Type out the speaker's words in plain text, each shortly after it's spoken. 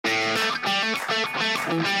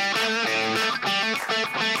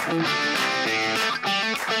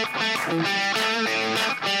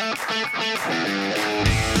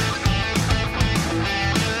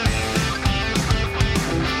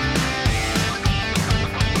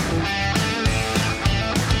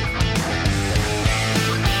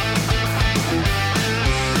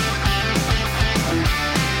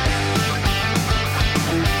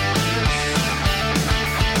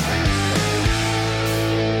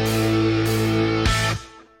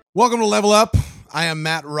Welcome to Level Up. I am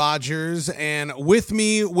Matt Rogers, and with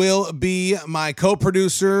me will be my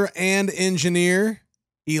co-producer and engineer,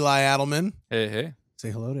 Eli Adelman. Hey, hey.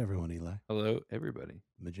 Say hello to everyone, Eli. Hello, everybody.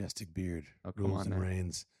 Majestic beard, come rules on and now.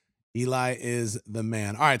 reigns. Eli is the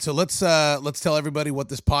man. All right, so let's tell everybody what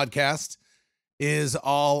this podcast is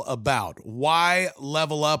all about. Why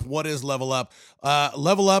Level Up? What is Level Up?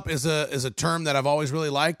 Level Up is a term that I've always really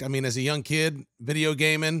liked. I mean, as a young kid, video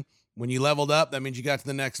gaming, when you leveled up, that means you got to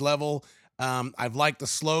the next level. I've liked the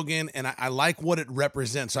slogan, and I like what it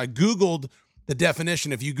represents. So I Googled the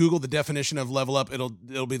definition. If you Google the definition of Level Up, it'll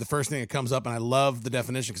be the first thing that comes up, and I love the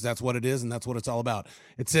definition because that's what it is, and that's what it's all about.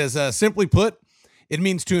 It says, simply put, it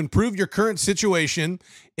means to improve your current situation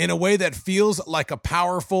in a way that feels like a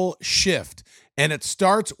powerful shift, and it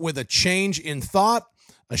starts with a change in thought,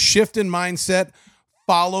 a shift in mindset,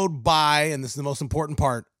 followed by, and this is the most important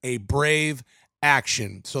part, a brave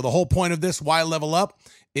action. So the whole point of this, why Level Up,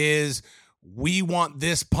 is we want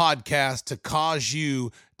this podcast to cause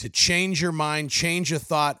you to change your mind, change your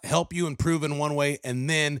thought, help you improve in one way, and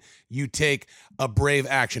then you take a brave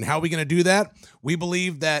action. How are we going to do that? We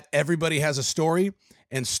believe that everybody has a story,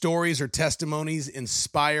 and stories or testimonies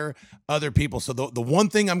inspire other people. So the one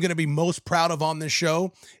thing I'm going to be most proud of on this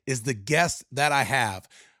show is the guests that I have.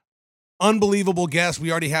 Unbelievable guests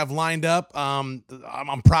we already have lined up. I'm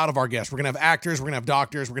proud of our guests. We're going to have actors. We're going to have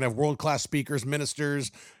doctors. We're going to have world-class speakers,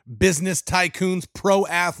 ministers, business tycoons, pro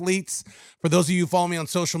athletes. For those of you who follow me on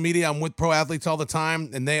social media, I'm with pro athletes all the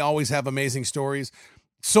time, and they always have amazing stories.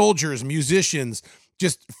 Soldiers, musicians,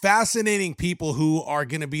 just fascinating people who are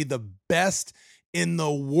going to be the best in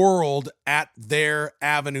the world at their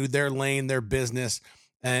avenue, their lane, their business,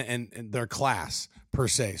 and their class, per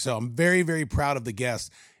se. So I'm very, very proud of the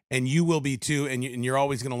guests. And you will be too, and you're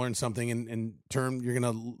always going to learn something. In turn, you're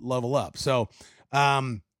going to level up. So,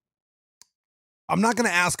 I'm not going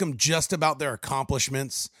to ask them just about their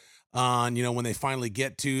accomplishments on, when they finally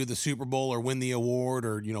get to the Super Bowl or win the award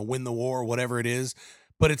or win the war or whatever it is.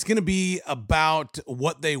 But it's going to be about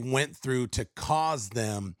what they went through to cause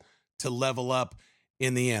them to level up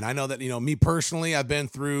in the end. I know that me personally, I've been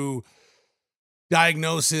through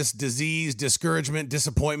diagnosis, disease, discouragement,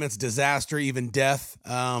 disappointments, disaster, even death.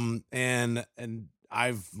 And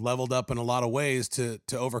I've leveled up in a lot of ways to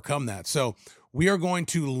overcome that. So we are going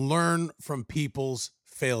to learn from people's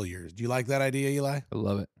failures. Do you like that idea, Eli? I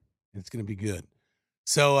love it. It's going to be good.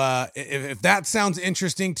 So if that sounds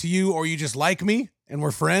interesting to you, or you just like me and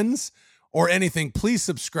we're friends or anything, please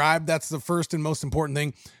subscribe. That's the first and most important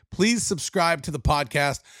thing. Please subscribe to the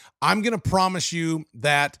podcast. I'm going to promise you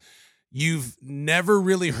that you've never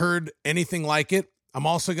really heard anything like it. I'm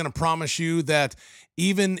also going to promise you that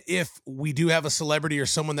even if we do have a celebrity or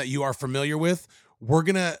someone that you are familiar with, we're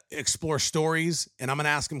going to explore stories, and I'm going to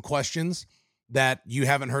ask them questions that you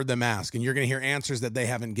haven't heard them ask, and you're going to hear answers that they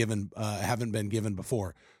haven't been given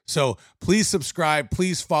before. So please subscribe,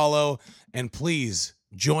 please follow, and please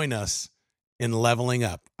join us in leveling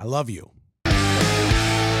up. I love you.